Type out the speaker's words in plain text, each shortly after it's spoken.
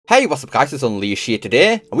Hey, what's up guys, it's Unleashed here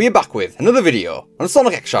today, and we're back with another video on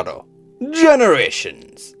Sonic X Shadow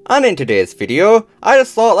Generations. And in today's video, I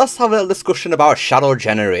just thought let's have a little discussion about Shadow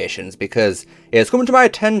Generations, because it's come to my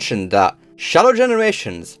attention that Shadow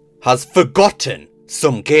Generations has forgotten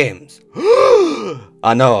some games.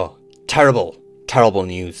 I know, terrible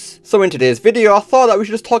news. So in today's video, I thought that we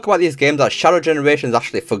should just talk about these games that Shadow Generations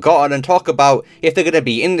actually forgotten and talk about if they're going to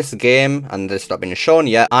be in this game, and it's not been shown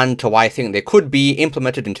yet, and to why I think they could be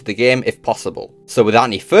implemented into the game if possible. So without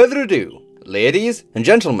any further ado, ladies and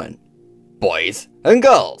gentlemen, boys and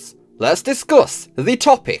girls, let's discuss the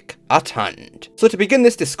topic at hand. So to begin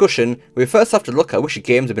this discussion, we first have to look at which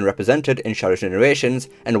games have been represented in Shadow Generations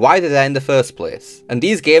and why they're there in the first place. And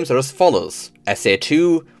these games are as follows.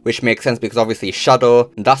 SA2, which makes sense because obviously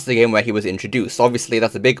Shadow, that's the game where he was introduced. Obviously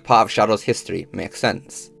that's a big part of Shadow's history, makes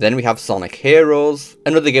sense. Then we have Sonic Heroes,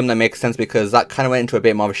 another game that makes sense because that kind of went into a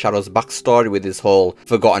bit more of Shadow's backstory with his whole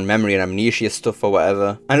forgotten memory and amnesia stuff or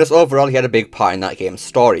whatever. And just overall he had a big part in that game's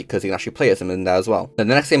story because you can actually play as him in there as well. Then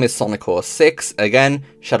the next game is Sonic 06, again,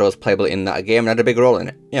 Shadow is playable in that game and had a big role in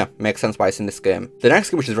it. Yeah, makes sense why it's in this game. The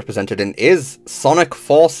next game which is represented in is Sonic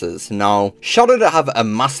Forces. Now, Shadow didn't have a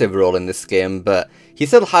massive role in this game, but he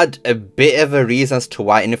still had a bit of a reason as to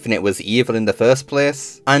why Infinite was evil in the first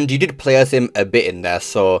place, and you did play as him a bit in there,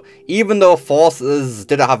 so even though Forces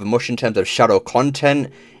didn't have much in terms of Shadow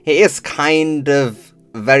content, it is kind of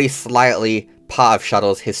very slightly part of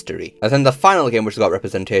Shadow's history. And then the final game which got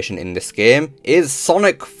representation in this game is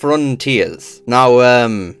Sonic Frontiers. Now,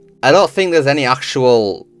 I don't think there's any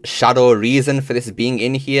actual Shadow reason for this being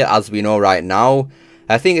in here as we know right now.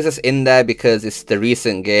 I think it's just in there because it's the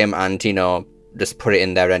recent game and, you know, just put it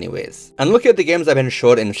in there anyways. And looking at the games that have been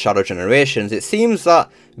showed in Shadow Generations, it seems that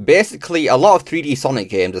basically a lot of 3D Sonic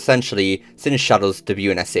games, essentially since Shadow's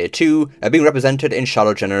debut in SA2, are being represented in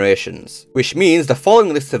Shadow Generations. Which means the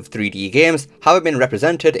following list of 3D games haven't been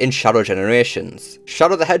represented in Shadow Generations.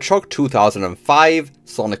 Shadow the Hedgehog 2005,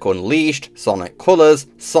 Sonic Unleashed, Sonic Colors,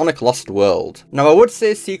 Sonic Lost World. Now I would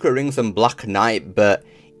say Secret Rings and Black Knight, but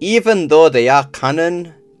even though they are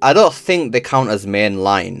canon, I don't think they count as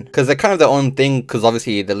mainline, because they're kind of their own thing, because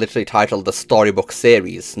obviously they're literally titled the Storybook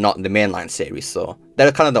series, not the mainline series, so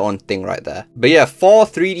they're kind of their own thing right there. But yeah, 4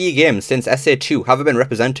 3D games since SA2 haven't been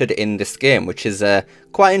represented in this game, which is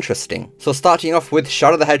quite interesting. So starting off with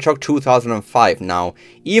Shadow the Hedgehog 2005. Now,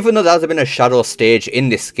 even though there hasn't been a Shadow stage in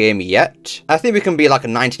this game yet, I think we can be like a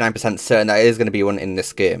 99% certain that it is going to be one in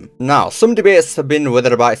this game. Now, some debates have been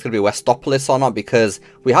whether about it's going to be Westopolis or not, because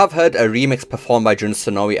we have heard a remix performed by Jun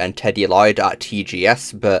Sonoe and Teddy Lloyd at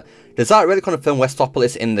TGS, but does that really confirm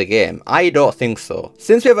Westopolis in the game? I don't think so.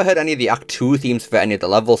 Since we haven't heard any of the Act 2 themes for any of the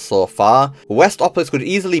levels so far, Westopolis could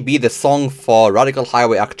easily be the song for Radical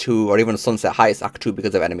Highway Act 2 or even Sunset Heights Act 2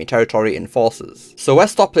 because of enemy territory in Forces. So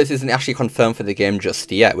Westopolis isn't actually confirmed for the game just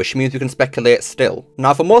yet, which means we can speculate still.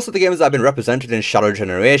 Now for most of the games that have been represented in Shadow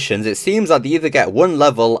Generations, it seems that they either get one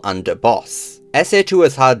level and a boss. SA2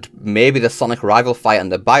 has had maybe the Sonic Rival Fight and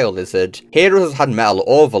the Bio Lizard, Heroes has had Metal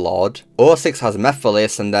Overlord, 06 has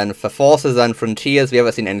Mephiles, and then for Forces and Frontiers we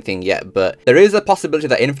haven't seen anything yet, but there is a possibility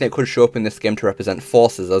that Infinite could show up in this game to represent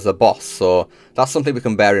Forces as a boss, so that's something we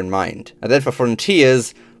can bear in mind. And then for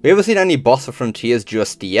Frontiers, we haven't seen any boss for Frontiers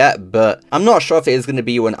just yet, but I'm not sure if it is going to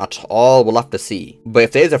be one at all, we'll have to see. But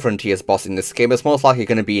if there is a Frontiers boss in this game, it's most likely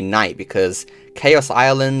going to be Knight, because Chaos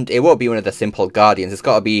Island, it won't be one of the simple Guardians, it's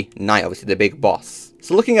got to be Knight, obviously the big boss.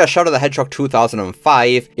 So looking at Shadow the Hedgehog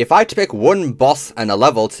 2005, if I had to pick one boss and a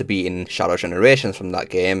level to be in Shadow Generations from that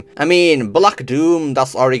game, I mean, Black Doom,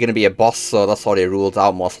 that's already going to be a boss, so that's already ruled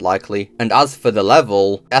out most likely. And as for the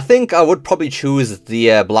level, I think I would probably choose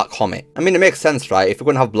the Black Comet. I mean, it makes sense, right? If we're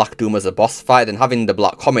going to have Black Doom as a boss fight, then having the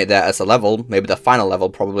Black Comet there as a level, maybe the final level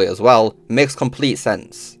probably as well, makes complete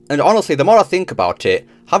sense. And honestly, the more I think about it,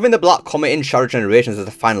 having the Black Comet in Shadow Generations as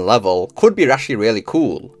the final level could be actually really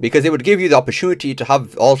cool, because it would give you the opportunity to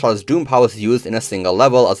have all Shadow's Doom powers used in a single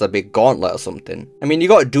level as a big gauntlet or something. I mean, you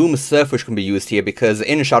got Doom Surf which can be used here, because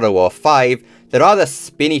in Shadow War 5, there are the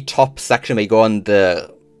spinny top section where you go on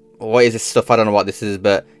the... what is this stuff? I don't know what this is,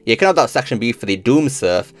 but you can have that section be for the Doom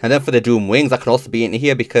Surf, and then for the Doom Wings that can also be in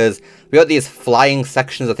here, because we got these flying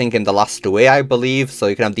sections I think in The Last Way I believe, so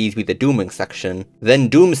you can have these be the Doom Wing section. Then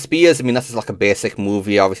Doom Spears, I mean that's just like a basic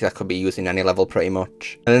movie, obviously that could be used in any level pretty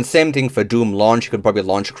much. And then same thing for Doom Launch, you could probably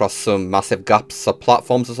launch across some massive gaps or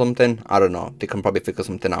platforms or something, I don't know, they can probably figure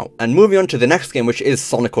something out. And moving on to the next game, which is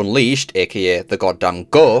Sonic Unleashed, aka the goddamn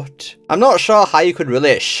GOAT. I'm not sure how you could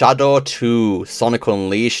relate Shadow to Sonic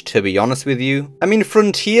Unleashed, to be honest with you. I mean,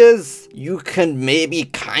 Frontier appears, you can maybe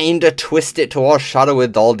kinda twist it towards Shadow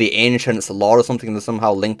with all the Ancients lore or something to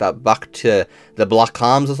somehow link that back to the Black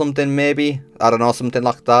Arms or something maybe. I don't know, something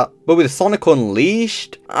like that. But with Sonic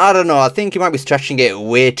Unleashed, I don't know, I think you might be stretching it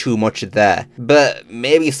way too much there. But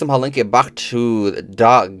maybe somehow link it back to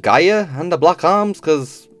Dark Gaia and the Black Arms,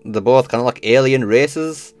 because they're both kind of like alien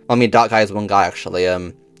races. I mean, Dark Gaia is one guy actually.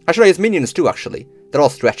 Actually, his minions too actually. They're all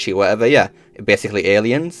stretchy, whatever, yeah. Basically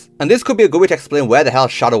aliens. And this could be a good way to explain where the hell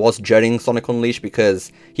Shadow was during Sonic Unleashed,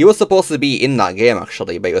 because he was supposed to be in that game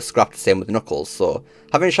actually, but he was scrapped, the same with Knuckles, so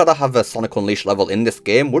having Shadow have a Sonic Unleashed level in this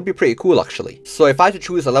game would be pretty cool actually. So if I had to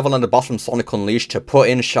choose a level on the boss from Sonic Unleashed to put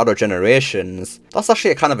in Shadow Generations, that's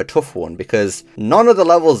actually kind of a tough one, because none of the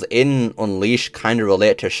levels in Unleashed kind of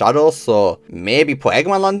relate to Shadow, so maybe put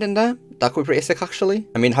Eggman Land in there? That could be pretty sick actually.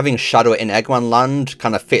 I mean, having Shadow in Eggman Land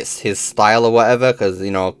kind of fits his style or whatever, because,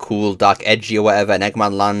 you know, cool, dark, edgy or whatever, and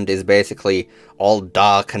Eggman Land is basically all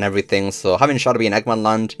dark and everything, so having Shadow be in Eggman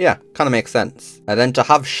Land, yeah, kind of makes sense. And then to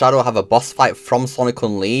have Shadow have a boss fight from Sonic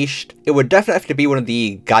Unleashed, it would definitely have to be one of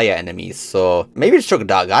the Gaia enemies, so maybe just chuck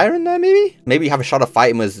Dark Gaia in there, maybe? Maybe have a Shadow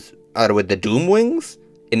fight him with the Doom Wings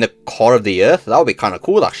in the core of the earth. That would be kind of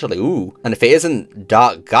cool actually, ooh. And if it isn't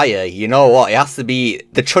Dark Gaia, you know what, it has to be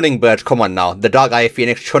the Chunning Bird, come on now. The Dark Gaia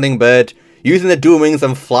Phoenix Chunning Bird, using the Doom Wings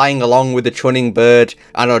and flying along with the Chunning Bird,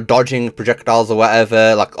 I don't know, dodging projectiles or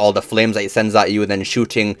whatever, like all the flames that it sends at you, and then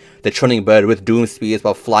shooting the Chunning Bird with Doom Spears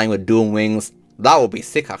while flying with Doom Wings. That would be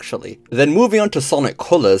sick actually. Then moving on to Sonic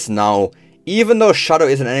Colors now, even though Shadow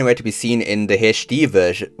isn't anywhere to be seen in the HD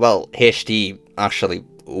version, well, HD, actually,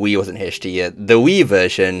 Wii wasn't HD yet, the Wii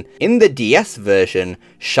version, in the DS version,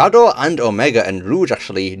 Shadow and Omega and Rouge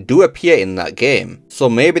actually do appear in that game. So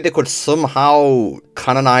maybe they could somehow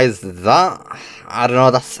canonize that? I don't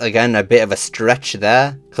know, that's again a bit of a stretch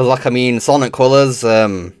there. Because like, I mean, Sonic Colors,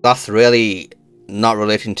 that's really not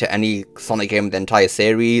relating to any Sonic game in the entire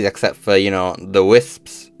series, except for, you know, the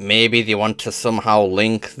Wisps. Maybe they want to somehow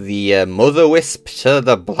link the Mother Wisp to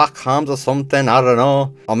the Black Arms or something, I don't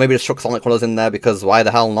know. Or maybe just chuck Sonic Colors in there, because why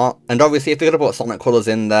the hell not? And obviously, if they're gonna put Sonic Colors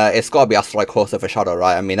in there, it's gotta be Asteroid Coaster for Shadow,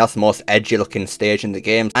 right? I mean, that's the most edgy looking stage in the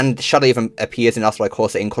game. And Shadow even appears in Asteroid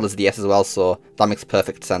Coaster in Colors DS as well, so that makes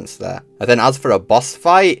perfect sense there. And then as for a boss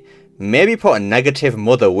fight, maybe put a negative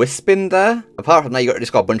Mother Wisp in there. Apart from that, you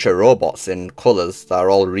just got a bunch of robots in Colors that are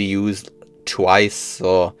all reused twice,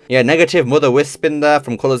 so yeah, negative Mother Wisp in there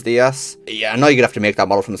from Colors DS. Yeah, I know you're gonna have to make that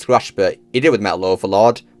model from scratch, but you did with Metal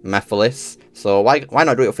Overlord, Mephiles, so why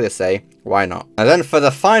not do it for this, say? Why not? And then for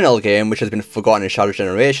the final game, which has been forgotten in Shadow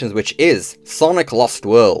Generations, which is Sonic Lost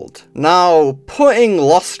World. Now, putting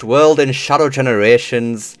Lost World in Shadow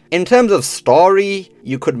Generations, in terms of story,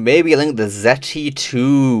 you could maybe link the Zeti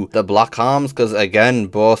to the Black Arms, because again,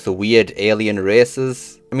 both weird alien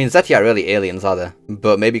races. I mean, Zeti are really aliens, are they?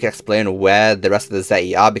 But maybe you can explain where the rest of the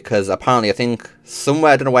Zeti are, because apparently I think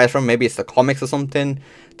somewhere, I don't know where it's from, maybe it's the comics or something,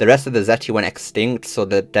 the rest of the Zeti went extinct, so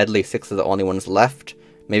the Deadly Six are the only ones left.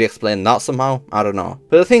 Maybe explain that somehow? I don't know.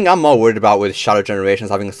 But the thing I'm more worried about with Shadow Generations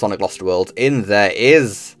having Sonic Lost World in there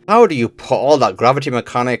is, how do you put all that gravity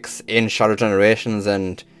mechanics in Shadow Generations?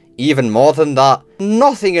 And even more than that,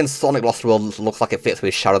 nothing in Sonic Lost World looks like it fits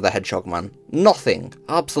with Shadow the Hedgehog, man. Nothing.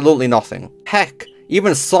 Absolutely nothing. Heck,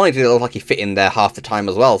 even Sonic didn't look like he fit in there half the time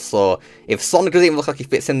as well, so if Sonic doesn't even look like he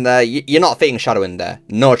fits in there, you're not fitting Shadow in there.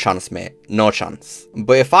 No chance, mate. No chance.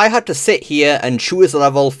 But if I had to sit here and choose a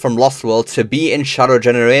level from Lost World to be in Shadow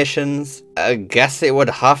Generations, I guess it would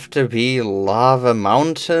have to be Lava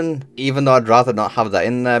Mountain, even though I'd rather not have that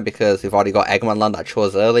in there because we've already got Eggman Land I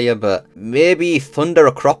chose earlier, but maybe Thunder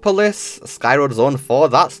Acropolis, Skyroad Zone 4,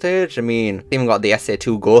 that stage? I mean, even got the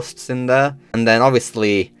SA2 Ghosts in there. And then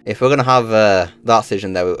obviously, if we're gonna have that stage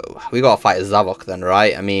in there, we gotta fight Zavok then,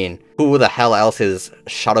 right? I mean, who the hell else is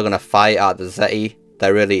Shadow gonna fight at the Zeti? That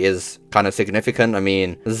really is kind of significant. I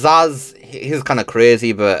mean, Zaz, he's kind of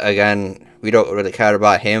crazy, but again, we don't really care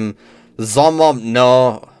about him. Zomom,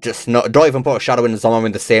 no, just no, don't even put Shadow and Zomom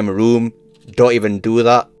in the same room. Don't even do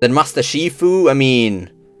that. Then Master Shifu, I mean,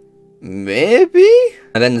 maybe?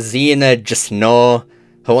 And then Xena, just no.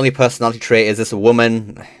 Her only personality trait is this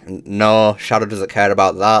woman. No, Shadow doesn't care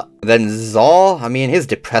about that. Then Zor, I mean, he's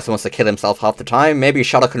depressed and wants to kill himself half the time. Maybe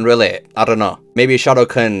Shadow can relate. I don't know. Maybe Shadow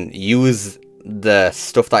can use the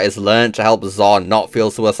stuff that is learned to help Zor not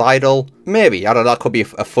feel suicidal. Maybe. I don't know. That could be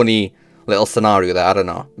a funny little scenario there, I don't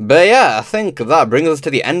know. But yeah, I think that brings us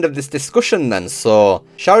to the end of this discussion then. So,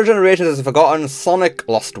 Shadow Generations has forgotten Sonic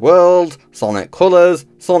Lost World, Sonic Colors,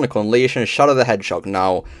 Sonic Unleashed, and Shadow the Hedgehog.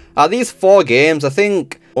 Now, these 4 games, I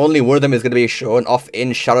think only one of them is going to be shown off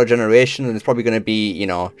in Shadow Generation, and it's probably going to be, you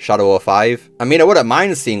know, Shadow 05. I mean, I wouldn't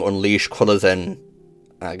mind seeing Unleashed, Colors, and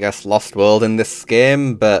I guess, Lost World in this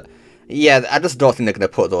game, but yeah, I just don't think they're going to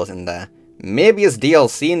put those in there. Maybe as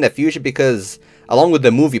DLC in the future, because along with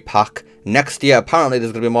the movie pack, next year apparently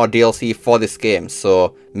there's going to be more DLC for this game,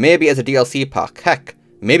 so maybe as a DLC pack, heck,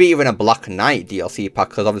 maybe even a Black Knight DLC pack,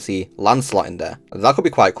 because obviously Lancelot in there. That could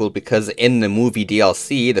be quite cool, because in the movie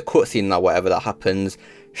DLC, the cutscene or whatever that happens,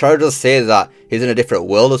 Shadow does say that he's in a different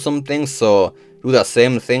world or something, so do that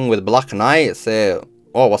same thing with Black Knight, say,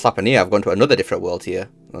 oh, what's happened here? I've gone to another different world here.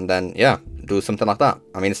 And then, yeah, do something like that.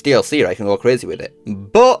 I mean, it's DLC, right? You can go crazy with it.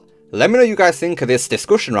 But let me know what you guys think of this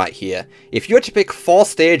discussion right here. If you were to pick 4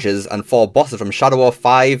 stages and 4 bosses from Shadow War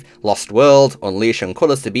 5, Lost World, Unleash and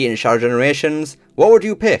Colors to beat in Shadow Generations, what would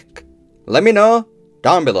you pick? Let me know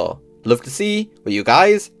down below. Love to see what you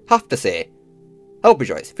guys have to say. I hope you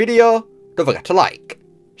enjoyed this video. Don't forget to like,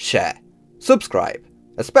 share, subscribe,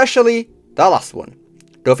 especially that last one.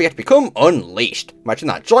 Don't forget to become Unleashed. Imagine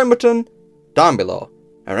that join button down below.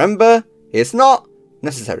 And remember, it's not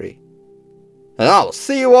necessary. And I'll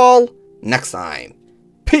see you all next time.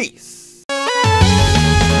 Peace.